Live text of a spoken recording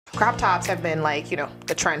Crop tops have been like,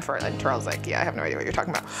 the trend for it. And Terrell's like, yeah, I have no idea what you're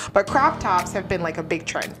talking about. But crop tops have been like a big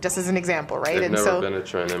trend, just as an example, right? They've never been a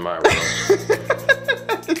trend in my world.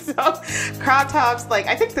 So crop tops, like,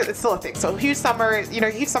 I think that it's still a thing. So huge summer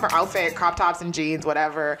outfit, crop tops and jeans,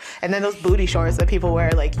 whatever. And then those booty shorts that people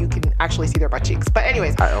wear, like, you can actually see their butt cheeks. But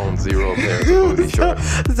anyways. I own 0 pairs of booty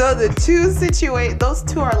shorts. So those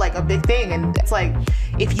two are like a big thing. And it's like,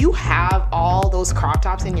 if you have all those crop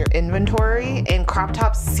tops in your inventory and crop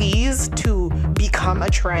tops cease to become a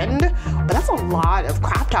trend, but that's a lot of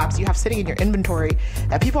crop tops you have sitting in your inventory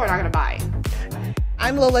that people are not going to buy.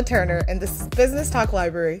 I'm Lola Turner, and this is Business Talk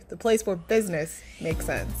Library, the place where business makes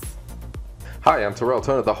sense. Hi, I'm Terrell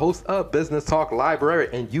Turner, the host of Business Talk Library,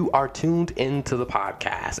 and you are tuned into the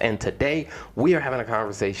podcast. And today we are having a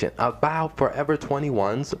conversation about Forever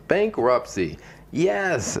 21's bankruptcy.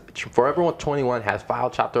 Yes, Forever 21 has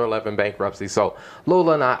filed Chapter 11 bankruptcy, so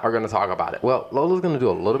Lola and I are going to talk about it. Well, Lola's going to do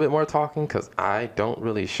a little bit more talking because I don't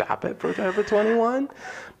really shop at Forever 21,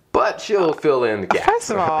 but she'll fill in the gaps.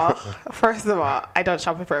 First of all, I don't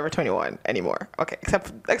shop at Forever 21 anymore. Okay,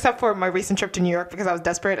 except for my recent trip to New York because I was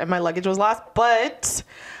desperate and my luggage was lost, but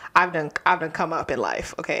I've done come up in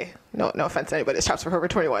life. Okay, no offense to anybody that shops for Forever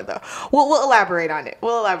 21 though. We'll elaborate on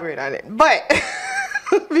it. But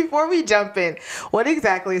before we jump in, what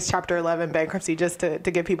exactly is Chapter 11 bankruptcy, just to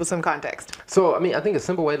give people some context? So, I think a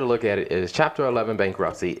simple way to look at it is Chapter 11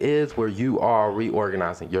 bankruptcy is where you are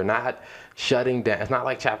reorganizing. You're not shutting down. It's not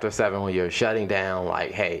like Chapter 7 where you're shutting down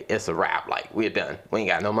like, hey, it's a wrap. Like, we're done. We ain't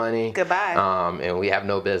got no money. Goodbye. And we have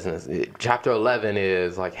no business. Chapter 11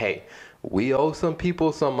 is like, hey, we owe some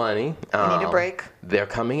people some money. We need a break. They're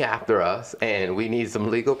coming after us, and we need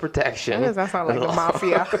some legal protection. Why does that sound like the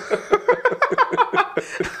mafia?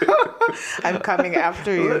 I'm coming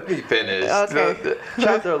after you. Let me finish. Okay.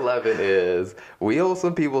 Chapter 11 is, we owe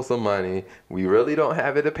some people some money. We really don't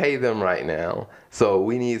have it to pay them right now. So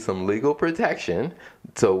we need some legal protection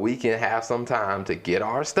so we can have some time to get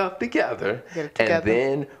our stuff together. And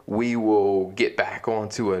then we will get back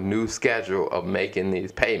onto a new schedule of making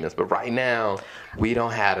these payments. But right now, we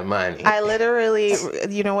don't have the money. I literally,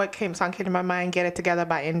 what song came to my mind? Get It Together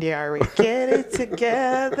by India.Arie. Get it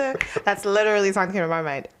together. That's literally the song that came to my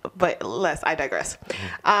mind. But I digress.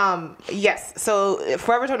 Yes, so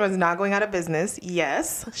Forever 21 is not going out of business.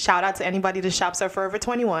 Yes. Shout out to anybody that shops at Forever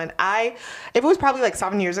 21. If it was probably like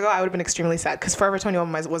 7 years ago, I would have been extremely sad because Forever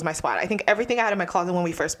 21 was my spot. I think everything I had in my closet when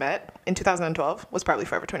we first met in 2012 was probably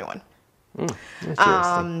Forever 21.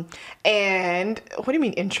 Interesting. And what do you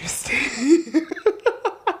mean interesting?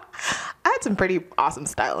 I had some pretty awesome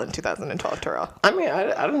style in 2012, Terrell.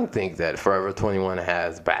 I don't think that Forever 21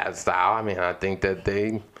 has bad style. I think that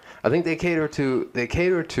they cater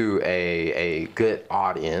to a good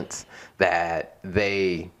audience, that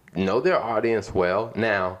they know their audience well.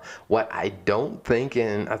 Now, what I don't think,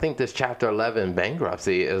 and I think this Chapter 11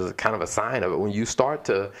 bankruptcy is kind of a sign of it, when you start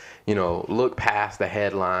to, look past the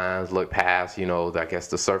headlines, look past, I guess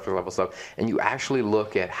the surface level stuff, and you actually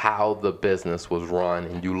look at how the business was run,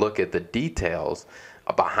 and you look at the details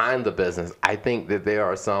behind the business, I think that there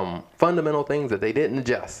are some fundamental things that they didn't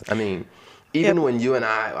adjust. Even when you and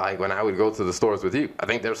I, like when I would go to the stores with you, I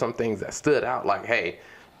think there's some things that stood out, like, hey,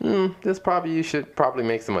 you should probably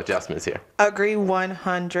make some adjustments here. Agree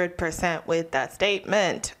 100% with that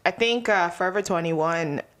statement. I think Forever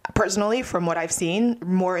 21, personally, from what I've seen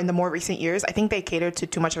in the more recent years, I think they cater to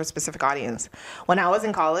too much of a specific audience. When I was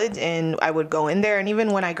in college and I would go in there, and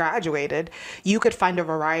even when I graduated, you could find a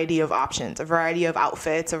variety of options, a variety of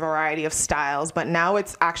outfits, a variety of styles. But now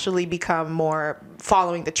it's actually become more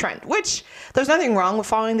following the trend, which there's nothing wrong with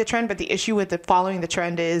following the trend. But the issue with following the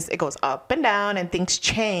trend is it goes up and down and things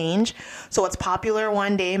change. So what's popular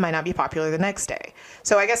one day might not be popular the next day.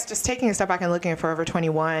 So I guess just taking a step back and looking at Forever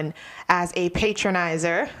 21 as a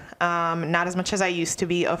patronizer, not as much as I used to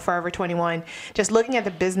be of Forever 21, just looking at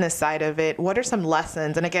the business side of it, what are some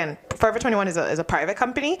lessons? And again, Forever 21 is a private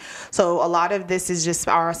company, so a lot of this is just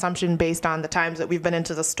our assumption based on the times that we've been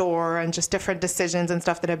into the store and just different decisions and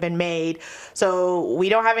stuff that have been made. So we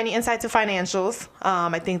don't have any insights of financials.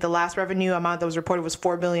 I think the last revenue amount that was reported was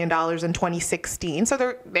 $4 billion in 2016.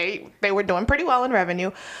 So they were doing pretty well in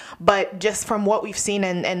revenue. But just from what we've seen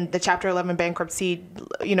in the Chapter 11 bankruptcy,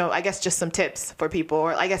 I guess just some tips for people,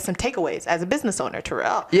 or I guess some takeaways as a business owner,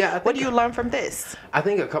 Terrell. Yeah. What do you learn from this? I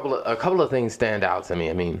think a couple of things stand out to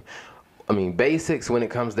me. basics when it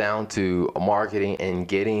comes down to marketing and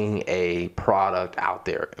getting a product out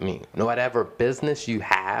there. I mean, no whatever business you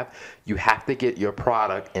have to get your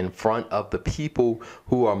product in front of the people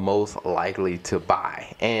who are most likely to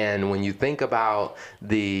buy. And when you think about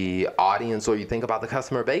the audience or you think about the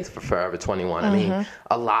customer base for Forever 21, I mean,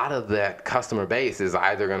 a lot of that customer base is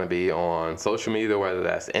either going to be on social media, whether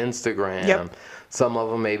that's Instagram. Yep. Some of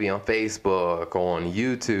them may be on Facebook, on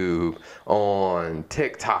YouTube, on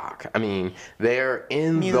TikTok. I mean, they're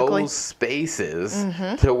in Musical.ly. those spaces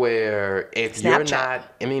to where if you're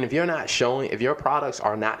not showing, if your products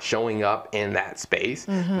are not showing up in that space,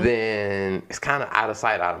 then it's kind of out of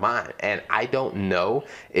sight, out of mind. And I don't know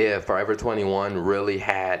if Forever 21 really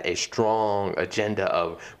had a strong agenda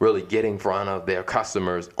of really getting in front of their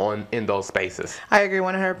customers in those spaces. I agree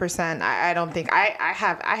 100%. I don't think I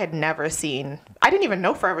had never seen. I didn't even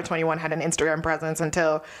know Forever 21 had an Instagram presence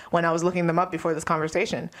until when I was looking them up before this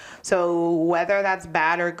conversation. So whether that's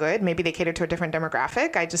bad or good, maybe they cater to a different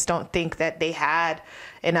demographic. I just don't think that they had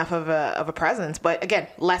enough of a presence. But again,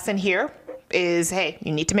 lesson here is, hey,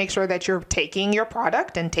 you need to make sure that you're taking your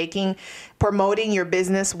product and promoting your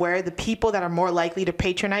business where the people that are more likely to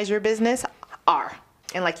patronize your business are.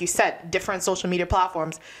 And like you said, different social media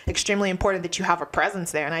platforms, extremely important that you have a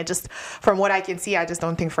presence there. And from what I can see, I just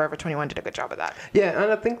don't think Forever 21 did a good job of that. Yeah,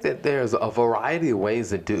 and I think that there's a variety of ways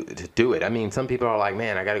to do it. I mean, some people are like,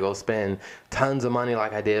 man, I got to go spend tons of money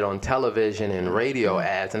like I did on television and radio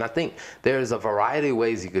ads. And I think there's a variety of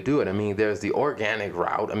ways you could do it. I mean, there's the organic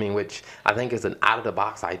route, which I think is an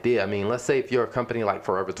out-of-the-box idea. I mean, let's say if you're a company like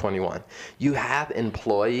Forever 21, you have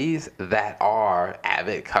employees that are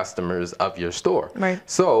avid customers of your store. Right.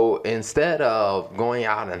 So instead of going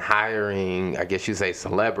out and hiring, I guess you say,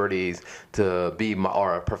 celebrities to be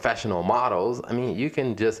or professional models, I mean, you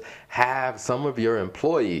can just have some of your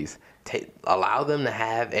employees allow them to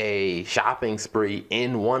have a shopping spree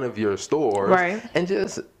in one of your stores, right, and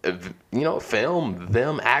just film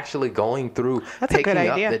them actually going through, picking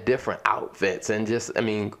up the different outfits, and just,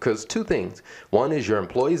 because two things. One is your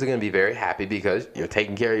employees are going to be very happy because you're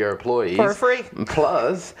taking care of your employees for free.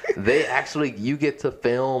 Plus, you get to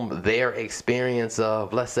film their experience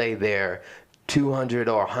of, let's say, their $200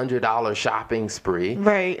 or $100 shopping spree.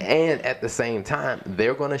 Right. And at the same time,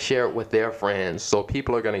 they're going to share it with their friends. So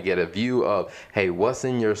people are going to get a view of, hey, what's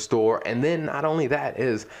in your store? And then not only that,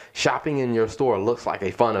 is shopping in your store looks like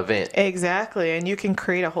a fun event. Exactly. And you can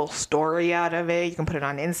create a whole story out of it. You can put it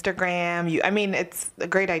on Instagram. It's a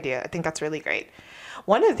great idea. I think that's really great.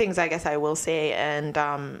 One of the things I guess I will say,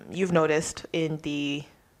 and you've noticed in the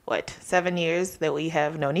 7 years that we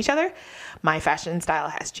have known each other, my fashion style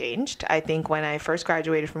has changed. I think when I first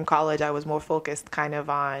graduated from college, I was more focused kind of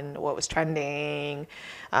on what was trending.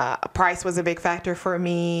 Price was a big factor for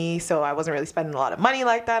me, so I wasn't really spending a lot of money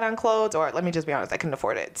like that on clothes, or let me just be honest, I couldn't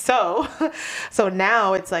afford it. So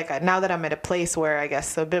now it's like, now that I'm at a place where I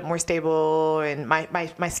guess a bit more stable and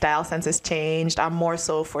my style sense has changed, I'm more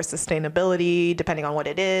so for sustainability, depending on what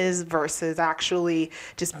it is, versus actually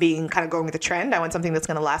just being kind of going with the trend. I want something that's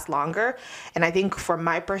going to last longer. And I think from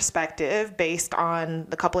my perspective, based on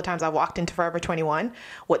the couple of times I've walked into Forever 21,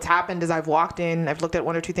 what's happened is I've walked in, I've looked at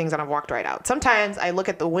one or two things, and I've walked right out. Sometimes I look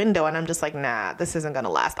at the window and I'm just like, nah, this isn't going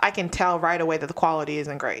to last. I can tell right away that the quality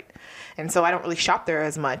isn't great. And so I don't really shop there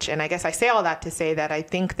as much. And I guess I say all that to say that I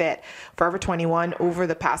think that Forever 21 over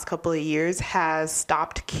the past couple of years has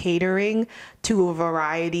stopped catering to a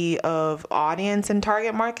variety of audience and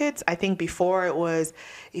target markets. I think before it was,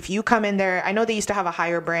 if you come in there, I know they used to have a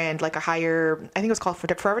higher brand, like I think it was called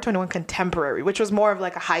Forever 21 Contemporary, which was more of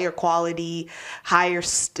like a higher quality,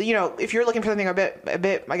 if you're looking for something a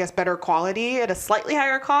bit, I guess, better quality at a slightly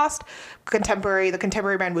higher cost, the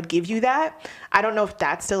Contemporary brand would give you that. I don't know if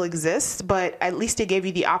that still exists, but at least it gave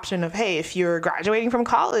you the option of, hey, if you're graduating from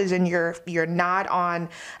college and you're not on,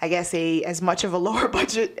 I guess, as much of a lower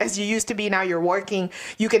budget as you used to be, now you're working,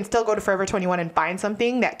 you can still go to Forever 21 and find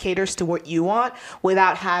something that caters to what you want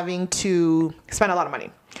without having to spend a lot of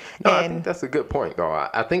money. No, I think that's a good point, though.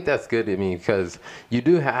 I think that's good to me because you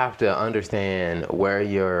do have to understand where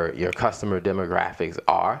your customer demographics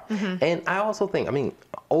are. Mm-hmm. And I also think,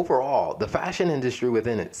 overall, the fashion industry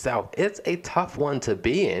within itself, it's a tough one to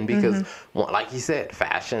be in because, like you said,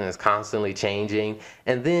 fashion is constantly changing.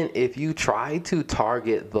 And then if you try to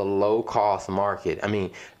target the low-cost market,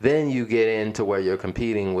 then you get into where you're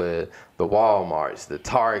competing with the Walmarts, the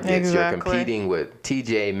Targets, You're competing with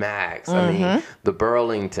TJ Maxx, the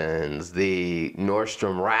Burlington Burlingtons, the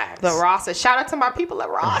Nordstrom Racks. The Rosses. Shout out to my people at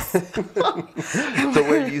Ross. So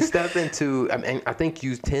when you step into, I mean, I think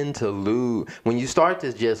you tend to lose, when you start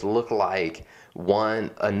to just look like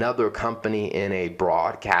another company in a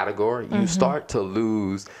broad category, you start to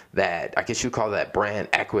lose that, I guess you call that brand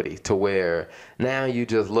equity, to where now you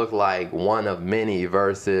just look like one of many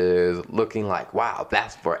versus looking like, wow,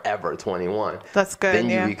 that's Forever 21. That's good. Then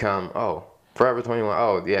you become, Forever 21.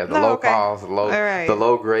 Oh, yeah, the low cost, the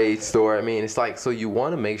low grade store. I mean, it's like, so you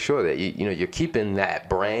want to make sure that you're keeping that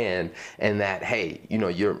brand, and that, hey,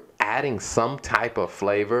 you're adding some type of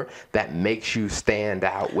flavor that makes you stand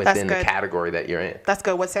out within the category that you're in. That's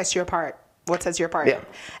good. What sets you apart? Yeah.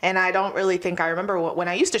 And I don't really think, I remember when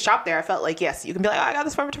I used to shop there, I felt like, yes, you can be like, I got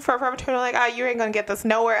this Forever 21. Like, you ain't going to get this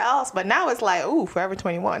nowhere else. But now it's like, ooh, Forever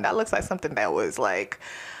 21. That looks like something that was like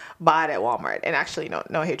bought at Walmart. And actually,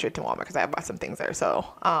 no hatred to Walmart, because I bought some things there. So,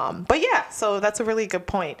 but yeah, so that's a really good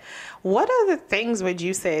point. What other things would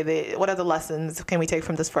you say what other lessons can we take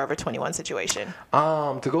from this Forever 21 situation?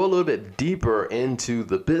 To go a little bit deeper into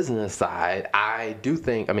the business side, I do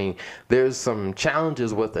think, there's some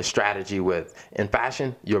challenges with the strategy in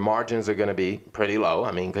fashion. Your margins are going to be pretty low.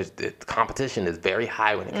 Because the competition is very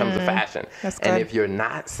high when it comes to fashion. That's good. And if you're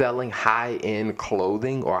not selling high-end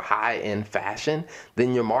clothing or high-end fashion,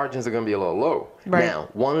 then your margins are going to be a little low. Right. Now,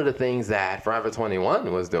 one of the things that Forever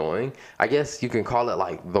 21 was doing, I guess you can call it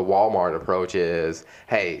like the Walmart approach, is,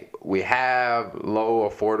 hey, we have low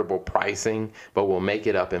affordable pricing, but we'll make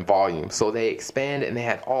it up in volume. So they expanded, and they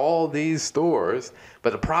had all these stores.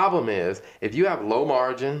 But the problem is, if you have low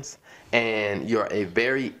margins and you're a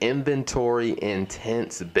very inventory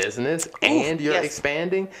intense business, and you're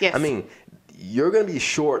expanding, you're going to be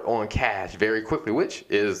short on cash very quickly, which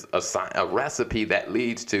is a recipe that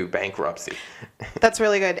leads to bankruptcy. That's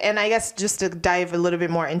really good. And I guess just to dive a little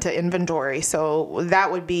bit more into inventory. So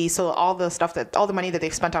that would be, all the money that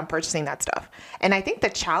they've spent on purchasing that stuff. And I think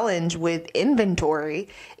the challenge with inventory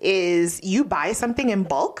is you buy something in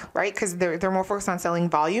bulk, right? Because they're more focused on selling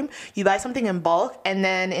volume. You buy something in bulk, and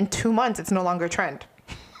then in 2 months, it's no longer a trend.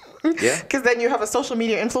 Yeah. Because then you have a social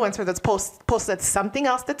media influencer that's posted something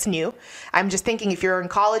else that's new. I'm just thinking, if you're in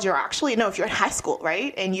college, or actually, no, if you're in high school,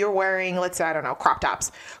 right? And you're wearing, let's say, I don't know, crop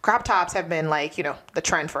tops. Crop tops have been like, the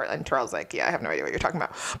trend for it. And Terrell's like, yeah, I have no idea what you're talking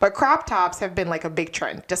about. But crop tops have been like a big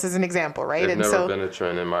trend, just as an example, right? It's never been a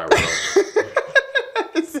trend in my world.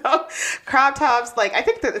 So crop tops, like, I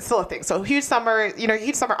think that it's still a thing. So huge summer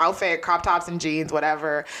outfit, crop tops and jeans,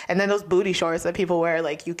 whatever. And then those booty shorts that people wear,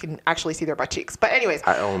 like, you can actually see their butt cheeks. But anyways.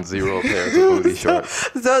 I own 0 pairs of booty shorts.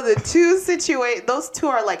 So those two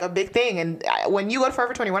are like a big thing. And when you go to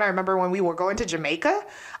Forever 21, I remember when we were going to Jamaica,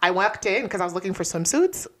 I walked in because I was looking for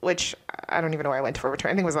swimsuits, which I don't even know where I went to Forever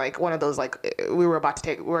 21. I think it was like one of those, like, we were about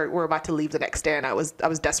to leave the next day, and I was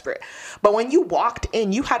desperate. But when you walked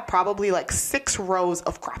in, you had probably like 6 rows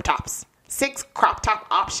of crop tops. 6 crop top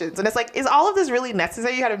options. And it's like, is all of this really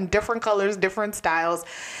necessary? You had them different colors, different styles,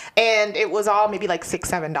 and it was all maybe like $6,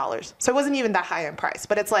 $7. So it wasn't even that high in price.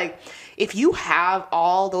 But it's like, if you have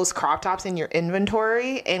all those crop tops in your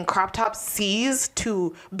inventory, and crop tops cease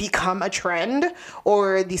to become a trend,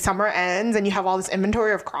 or the summer ends and you have all this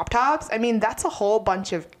inventory of crop tops, that's a whole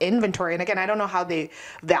bunch of inventory. And again, I don't know how they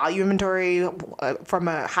value inventory from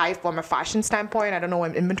a fashion standpoint. I don't know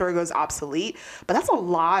when inventory goes obsolete, but that's a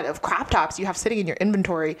lot of crop tops you have sitting in your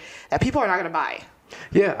inventory that people are not going to buy.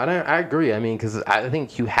 Yeah, I agree. Because I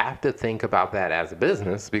think you have to think about that as a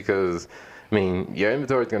business, because your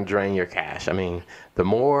inventory is going to drain your cash. The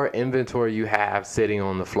more inventory you have sitting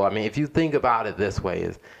on the floor, if you think about it this way,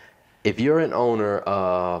 is if you're an owner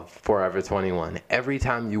of Forever 21, every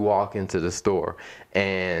time you walk into the store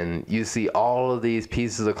and you see all of these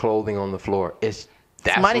pieces of clothing on the floor, that's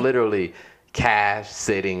literally cash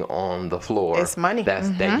sitting on the floor. It's money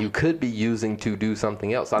that you could be using to do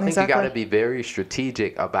something else. So I think you got to be very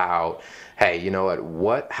strategic about, hey, you know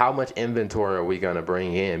what? How much inventory are we going to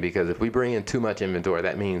bring in? Because if we bring in too much inventory,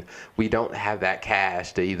 that means we don't have that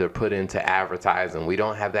cash to either put into advertising. We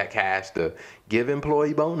don't have that cash to give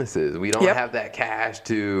employee bonuses. We don't have that cash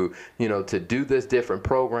to do this different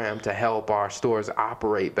program to help our stores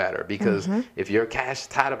operate better. Because if your cash is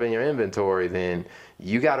tied up in your inventory, then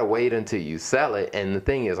you got to wait until you sell it. And the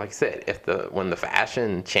thing is, like I said, when the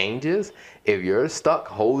fashion changes, if you're stuck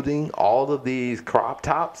holding all of these crop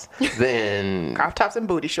tops, then crop tops and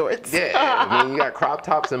booty shorts. Yeah, you got crop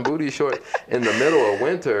tops and booty shorts in the middle of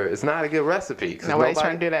winter. It's not a good recipe. Nobody's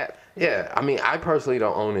trying to do that. Yeah, I mean, I personally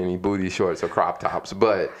don't own any booty shorts or crop tops,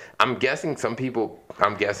 but I'm guessing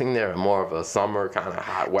they're more of a summer kind of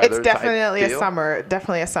hot weather. It's definitely type deal.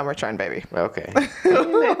 definitely a summer trend, baby. Okay.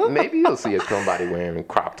 Maybe you'll see somebody wearing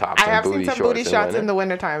crop tops I have and booty seen some shorts booty shots in the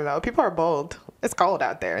wintertime, though. People are bold. It's cold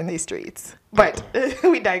out there in these streets. But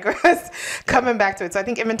we digress. Coming back to it. So I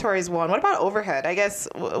think inventory is one. What about overhead? I guess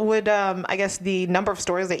the number of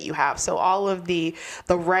stores that you have. So all of the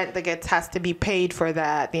rent that has to be paid for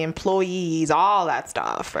that, the employees, all that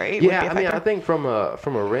stuff, right? Yeah, I mean, I think from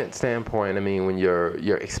a rent standpoint, I mean, when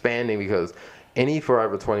you're expanding, because any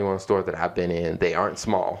Forever 21 store that I've been in, they aren't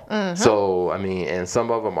small. Mm-hmm. So, I mean, and some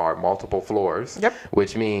of them are multiple floors, yep.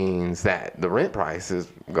 Which means that the rent price is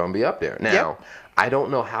going to be up there. Now, yep. I don't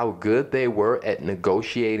know how good they were at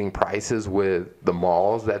negotiating prices with the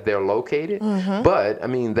malls that they're located, mm-hmm. But, I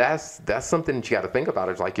mean, that's something that you got to think about.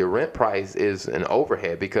 It's like your rent price is an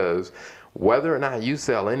overhead, because whether or not you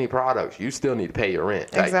sell any products, you still need to pay your rent.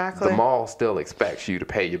 Exactly. Like, the mall still expects you to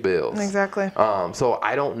pay your bills. Exactly. So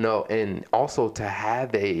I don't know, and also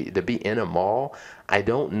to be in a mall, I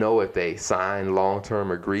don't know if they sign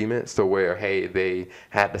long-term agreements to where, hey, they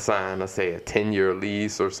had to sign, let's say, a 10-year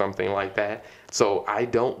lease or something like that. So I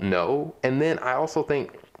don't know. And then I also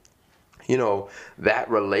think, you know, that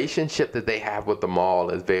relationship that they have with the mall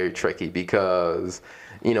is very tricky, because,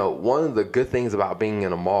 you know, one of the good things about being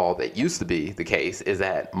in a mall that used to be the case is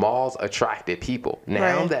that malls attracted people.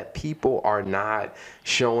 Now right. that people are not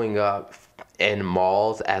showing up in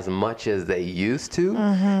malls as much as they used to,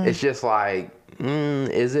 mm-hmm. It's just like,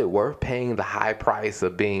 is it worth paying the high price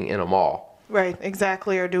of being in a mall? Right,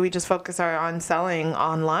 exactly. Or do we just focus on selling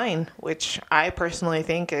online, which I personally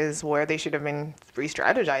think is where they should have been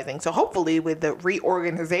re-strategizing. So hopefully with the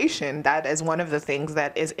reorganization, that is one of the things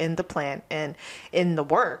that is in the plan and in the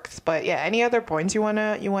works. But yeah, any other points you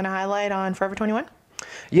wanna highlight on Forever 21?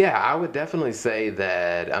 Yeah, I would definitely say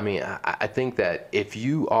that, I mean, I think that if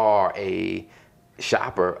you are a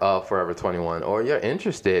shopper of Forever 21 or you're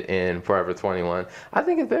interested in Forever 21, I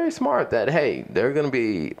think it's very smart that, hey, they're going to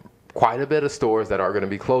be quite a bit of stores that are going to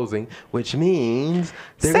be closing, which means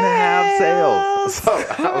they're going to have sales. So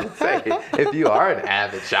I would say if you are an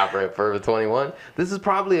avid shopper at Forever 21, this is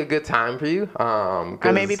probably a good time for you.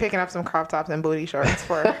 I may be picking up some crop tops and booty shorts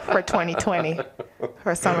for 2020,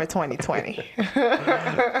 for summer 2020.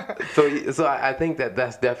 So I think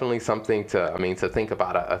that's definitely something to think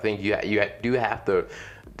about. I think you do have to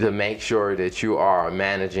make sure that you are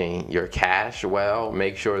managing your cash well,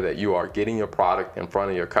 make sure that you are getting your product in front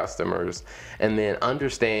of your customers, and then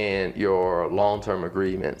understand your long-term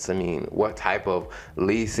agreements. I mean, what type of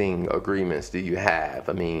leasing agreements do you have?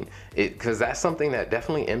 I mean, because that's something that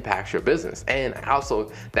definitely impacts your business. And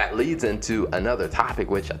also that leads into another topic,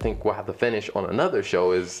 which I think we'll have to finish on another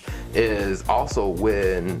show, is also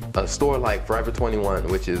when a store like Forever 21,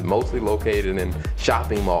 which is mostly located in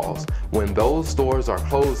shopping malls, when those stores are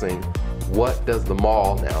closing, what does the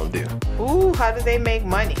mall now do? Ooh, how do they make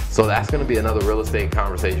money? So that's going to be another real estate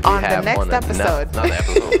conversation we on have the next episode. Another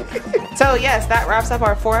episode. So yes, that wraps up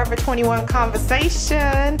our Forever 21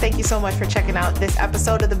 conversation. Thank you so much for checking out this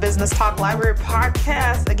episode of the Business Talk Library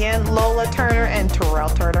podcast. Again, Lola Turner and Terrell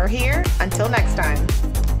Turner here. Until next time.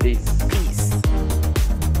 Peace.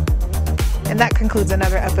 And that concludes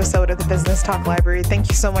another episode of the Business Talk Library. Thank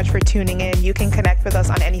you so much for tuning in. You can connect with us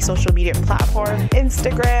on any social media platform,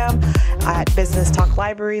 Instagram at Business Talk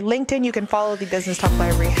Library, LinkedIn. You can follow the Business Talk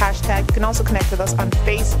Library hashtag. You can also connect with us on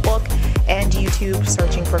Facebook and YouTube,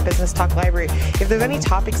 searching for Business Talk Library. If there's any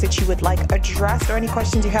topics that you would like addressed or any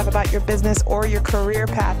questions you have about your business or your career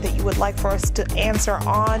path that you would like for us to answer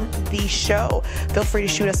on the show, feel free to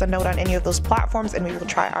shoot us a note on any of those platforms and we will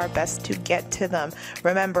try our best to get to them.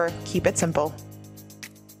 Remember, keep it simple.